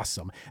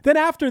awesome. Then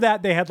after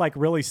that, they had like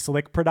really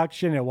slick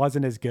production. It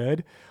wasn't as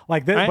good.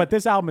 Like this, but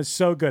this album is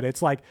so good.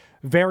 It's like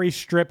very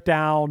stripped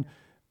down,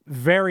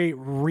 very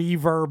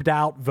reverbed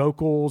out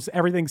vocals.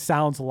 Everything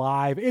sounds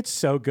live. It's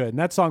so good. And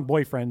that song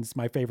Boyfriend's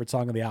my favorite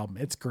song on the album.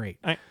 It's great.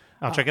 All right.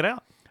 I'll check it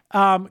out.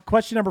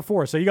 Question number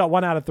 4. So you got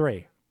 1 out of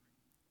 3.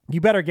 You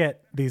better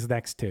get these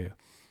next 2.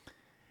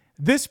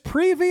 This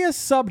previous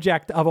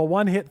subject of a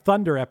One Hit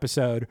Thunder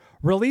episode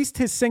released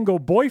his single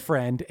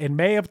Boyfriend in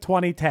May of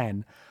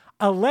 2010,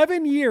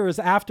 11 years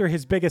after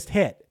his biggest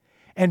hit.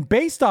 And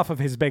based off of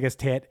his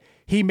biggest hit,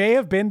 he may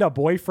have been a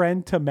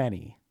boyfriend to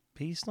many.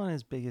 Based on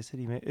his biggest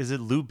hit, is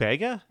it Lou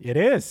Bega? It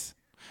is.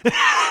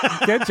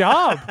 Good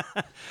job.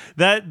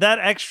 That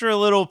extra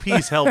little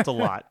piece helped a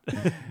lot.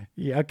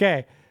 Yeah.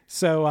 Okay.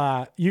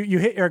 So you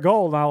hit your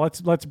goal. Now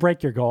let's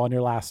break your goal on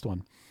your last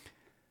one.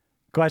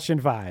 Question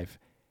 5.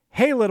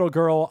 Hey, little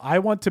girl, I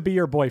want to be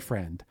your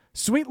boyfriend.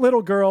 Sweet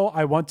little girl,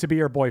 I want to be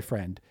your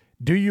boyfriend.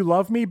 Do you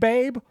love me,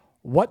 babe?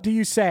 What do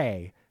you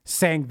say?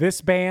 Sang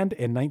this band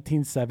in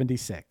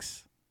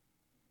 1976.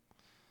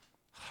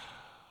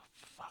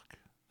 Fuck.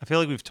 I feel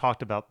like we've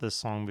talked about this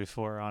song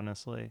before,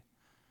 honestly.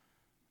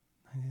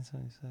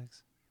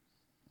 1976.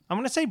 I'm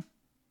going to say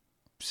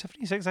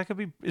 76. That could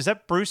be. Is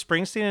that Bruce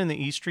Springsteen and the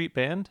E Street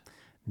Band?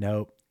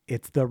 Nope.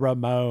 It's the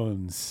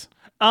Ramones.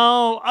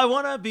 Oh, I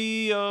want to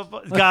be a...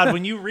 God,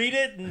 when you read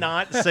it,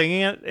 not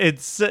singing it, it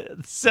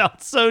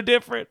sounds so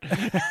different.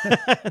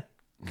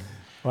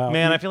 Well,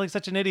 man, I feel like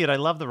such an idiot. I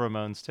love the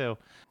Ramones, too.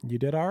 You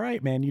did all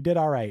right, man. You did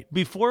all right.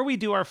 Before we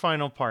do our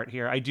final part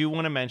here, I do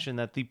want to mention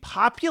that the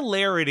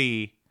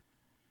popularity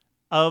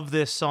of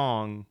this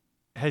song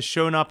has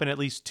shown up in at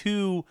least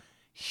 2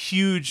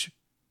 huge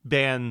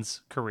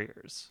bands'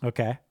 careers.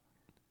 Okay.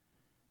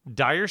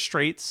 Dire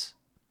Straits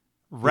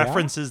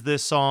references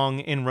this song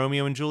in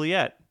Romeo and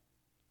Juliet.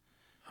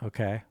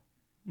 Okay.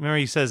 Remember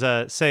he says,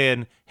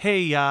 saying,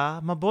 hey,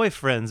 my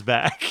boyfriend's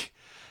back.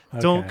 Okay.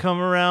 Don't come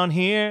around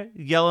here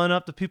yelling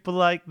up to people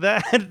like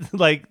that.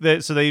 Like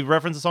that. So they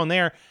reference the song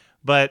there.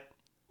 But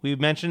we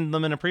mentioned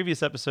them in a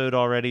previous episode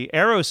already.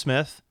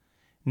 Aerosmith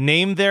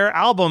named their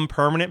album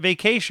Permanent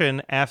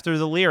Vacation after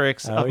the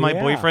lyrics of My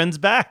Boyfriend's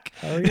Back.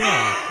 Oh,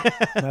 yeah.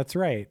 That's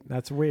right.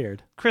 That's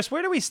weird. Chris,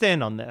 where do we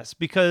stand on this?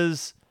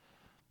 Because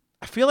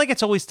I feel like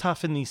it's always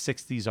tough in these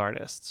 60s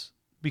artists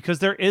because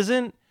there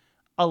isn't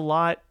a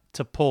lot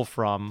to pull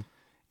from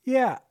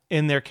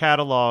in their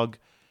catalog.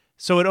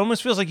 So it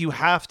almost feels like you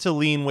have to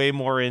lean way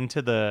more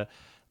into the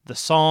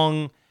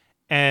song.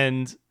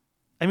 And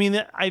I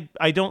mean,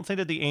 I don't think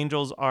that the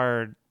Angels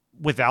are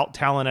without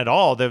talent at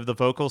all. The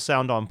vocals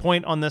sound on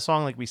point on this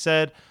song, like we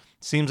said.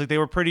 Seems like they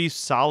were pretty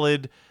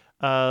solid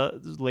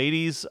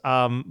ladies.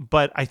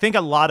 But I think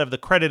a lot of the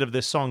credit of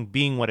this song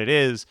being what it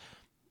is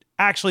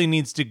actually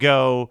needs to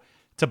go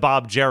to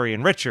Bob, Jerry,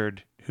 and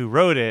Richard, who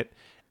wrote it.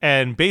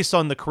 And based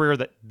on the career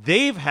that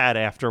they've had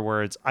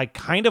afterwards, I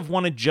kind of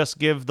want to just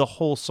give the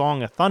whole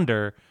song a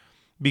thunder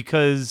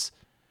because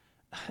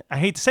I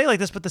hate to say it like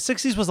this, but the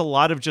 60s was a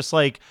lot of just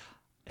like,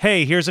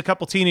 hey, here's a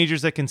couple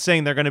teenagers that can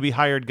sing. They're going to be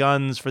hired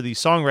guns for these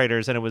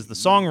songwriters. And it was the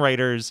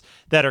songwriters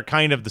that are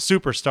kind of the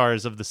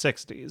superstars of the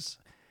 60s.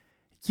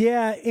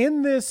 Yeah,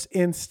 in this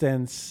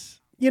instance,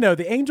 you know,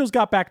 the Angels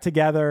got back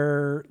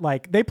together.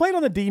 Like they played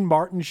on the Dean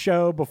Martin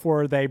show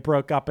before they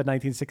broke up in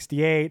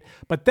 1968.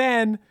 But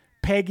then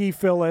Peggy,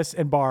 Phyllis,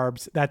 and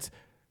Barbs, that's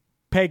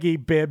Peggy,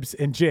 Bibbs,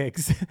 and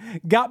Jigs,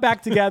 got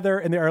back together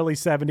in the early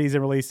 70s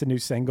and released a new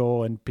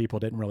single, and people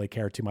didn't really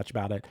care too much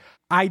about it.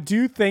 I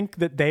do think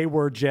that they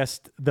were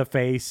just the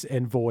face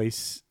and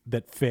voice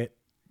that fit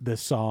the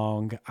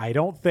song. I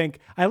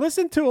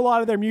listened to a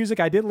lot of their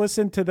music. I did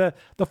listen to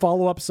the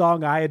follow-up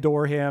song, I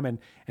Adore Him, and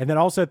then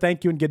also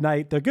Thank You and Good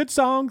Night. They're good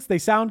songs. They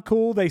sound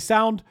cool. They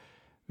sound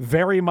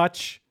very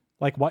much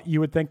like what you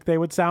would think they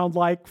would sound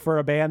like for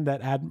a band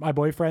that had My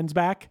Boyfriend's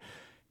Back.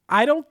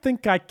 I don't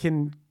think I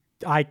can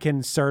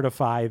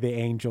certify the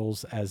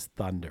Angels as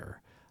Thunder.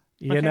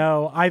 You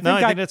know, I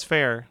think that's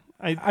fair.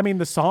 I mean,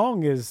 the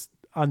song is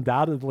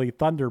undoubtedly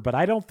Thunder, but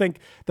I don't think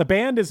the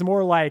band is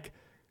more like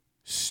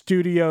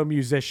studio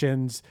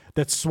musicians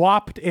that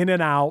swapped in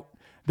and out.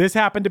 This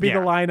happened to be the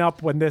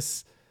lineup when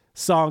this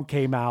song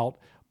came out,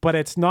 but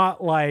it's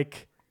not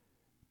like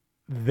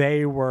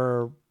they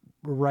were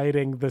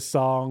writing the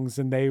songs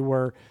and they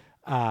were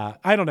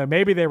I don't know,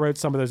 maybe they wrote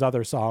some of those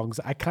other songs.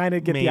 I kind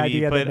of get the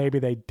idea that maybe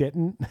they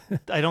didn't.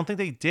 I don't think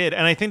they did,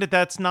 and I think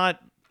that's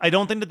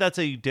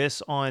a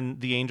diss on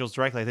the Angels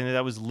directly. I think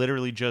that was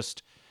literally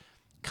just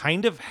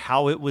kind of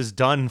how it was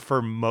done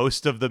for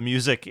most of the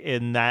music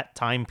in that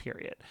time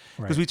period,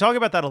 because we talk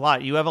about that a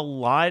lot. You have a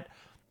lot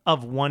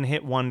of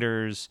one-hit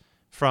wonders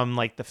from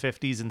like the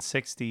 50s and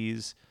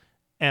 60s.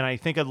 And I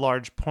think a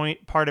large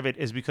part of it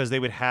is because they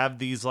would have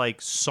these like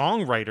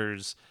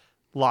songwriters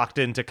locked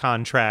into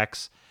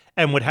contracts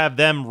and would have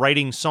them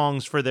writing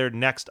songs for their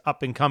next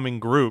up and coming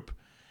group.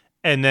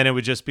 And then it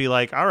would just be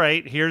like, all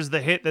right, here's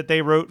the hit that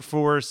they wrote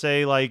for,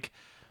 say, like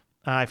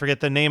I forget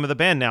the name of the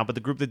band now, but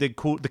the group that did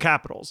the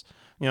Capitals.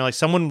 You know, like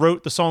someone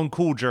wrote the song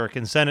Cool Jerk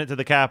and sent it to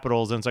the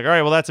Capitals, and it's like, all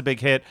right, well, that's a big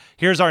hit.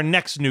 Here's our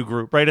next new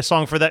group, write a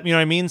song for that. You know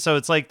what I mean? So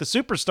it's like the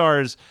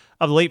superstars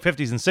of the late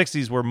 50s and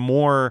 60s were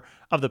more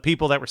of the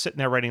people that were sitting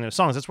there writing those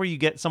songs. That's where you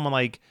get someone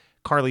like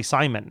Carly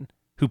Simon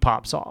who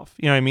pops off.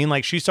 You know what I mean?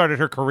 Like she started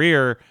her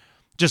career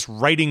just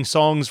writing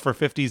songs for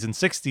 50s and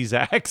 60s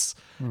acts,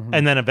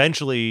 and then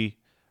eventually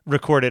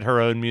recorded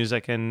her own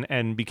music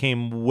and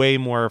became way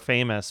more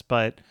famous.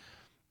 But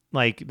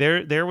like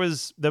there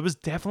was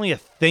definitely a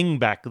thing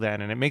back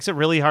then, and it makes it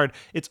really hard.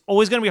 It's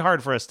always going to be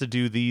hard for us to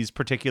do these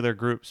particular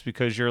groups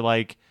because you're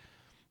like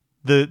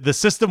the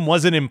system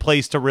wasn't in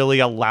place to really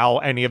allow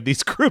any of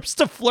these groups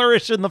to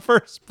flourish in the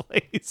first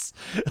place.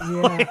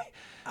 Yeah.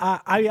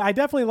 I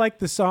definitely like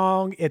the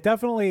song. It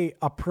definitely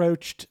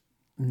approached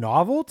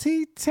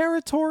novelty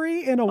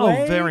territory in a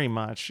way. Oh, very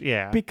much.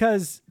 Yeah.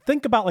 Because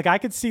think about, like, I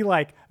could see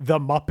like the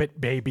Muppet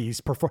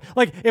Babies perform.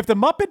 Like if the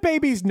Muppet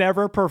Babies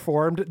never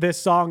performed this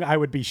song, I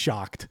would be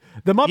shocked.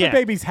 The Muppet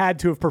Babies had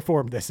to have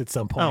performed this at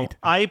some point.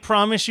 Oh, I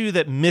promise you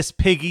that Miss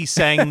Piggy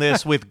sang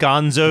this with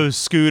Gonzo,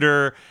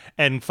 Scooter,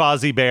 and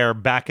Fozzie Bear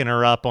backing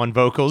her up on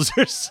vocals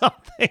or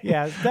something.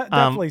 Yeah,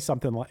 definitely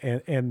something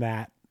in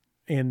that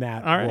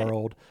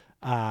world.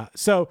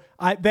 So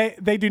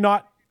they do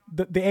not.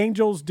 The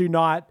Angels do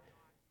not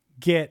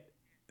get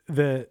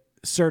the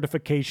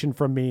certification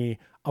from me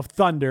of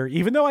Thunder,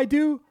 even though I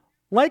do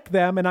like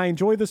them and I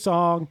enjoy the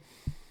song,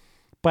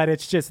 but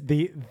it's just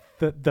the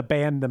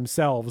band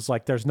themselves.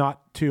 Like there's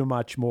not too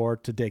much more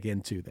to dig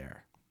into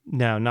there.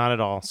 No, not at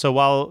all.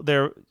 So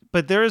there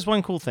is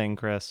one cool thing,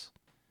 Chris.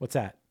 What's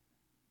that?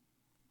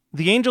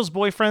 The Angels'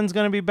 boyfriend's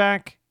going to be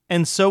back,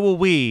 and so will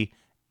we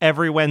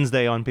every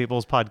Wednesday on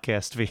people's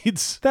podcast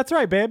feeds. That's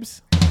right,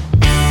 babes.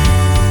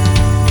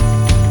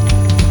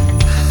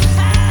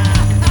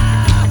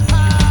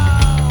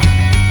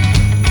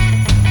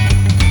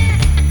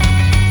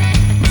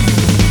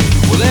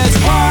 Let's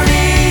party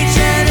each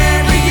and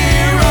every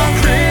year on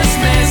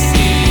Christmas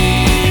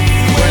Eve,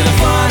 where the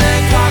fun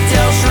and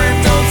cocktail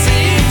shrimp don't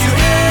seem to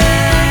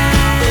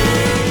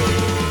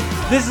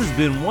end. This has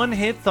been One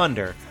Hit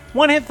Thunder.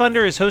 One Hit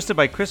Thunder is hosted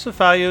by Chris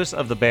Fafalios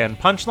of the band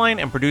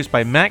Punchline and produced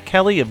by Matt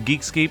Kelly of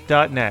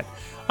Geekscape.net.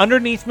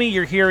 Underneath me,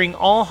 you're hearing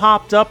All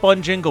Hopped Up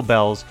on Jingle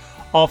Bells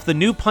off the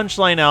new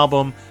Punchline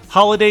album,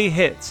 Holiday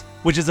Hits,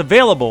 which is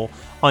available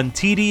on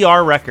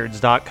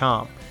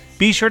TDRrecords.com.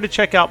 Be sure to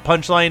check out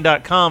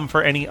punchline.com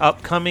for any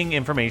upcoming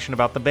information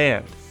about the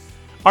band.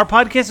 Our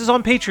podcast is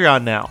on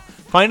Patreon now.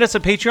 Find us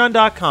at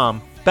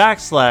patreon.com/OHT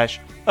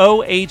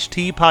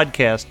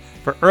podcast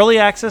for early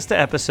access to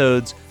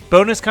episodes,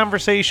 bonus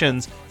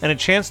conversations, and a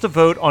chance to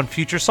vote on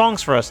future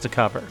songs for us to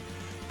cover.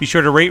 Be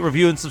sure to rate,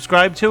 review, and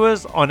subscribe to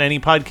us on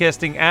any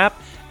podcasting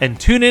app, and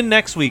tune in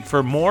next week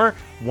for more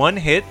One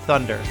Hit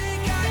Thunder.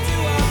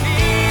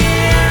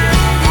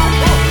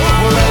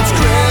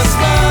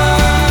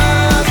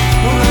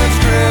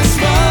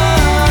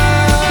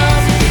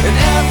 And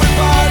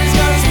everybody's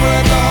gotta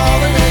spread the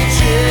holiday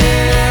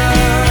cheer,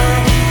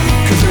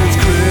 'cause it's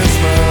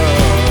Christmas.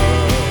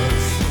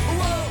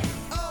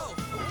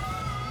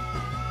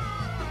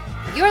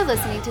 You're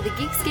listening to the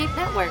Geekscape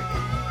Network.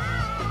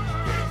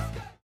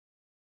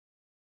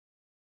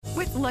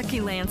 With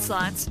Lucky Land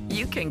Slots,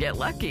 you can get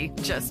lucky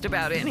just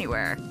about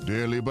anywhere.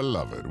 Dearly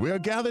beloved, we are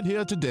gathered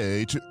here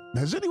today to...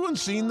 Has anyone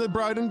seen the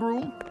bride and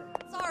groom?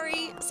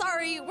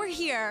 Sorry, we're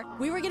here.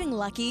 We were getting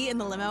lucky in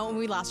the limo and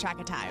we lost track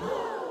of time.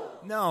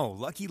 No,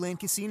 Lucky Land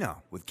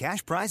Casino, with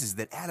cash prizes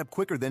that add up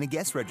quicker than a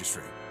guest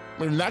registry.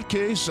 In that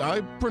case,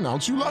 I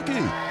pronounce you lucky.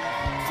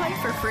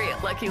 Play for free at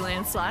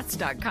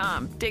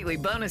LuckyLandSlots.com. Daily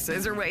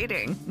bonuses are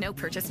waiting. No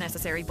purchase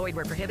necessary. Void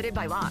where prohibited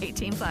by law.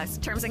 18+.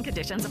 Terms and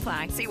conditions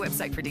apply. See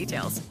website for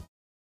details.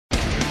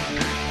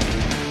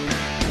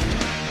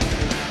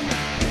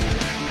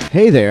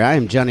 Hey there, I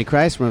am Johnny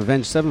Christ from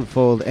Avenged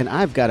Sevenfold, and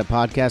I've got a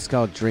podcast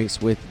called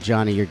Drinks with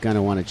Johnny you're going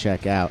to want to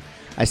check out.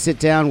 I sit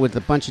down with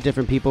a bunch of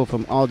different people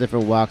from all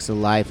different walks of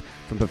life,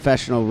 from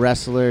professional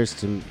wrestlers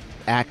to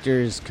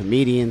actors,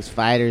 comedians,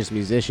 fighters,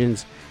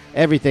 musicians,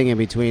 everything in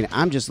between.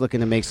 I'm just looking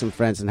to make some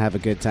friends and have a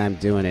good time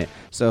doing it.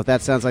 So if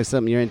that sounds like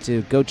something you're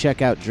into, go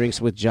check out Drinks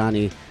with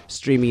Johnny,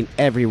 streaming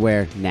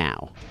everywhere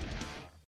now.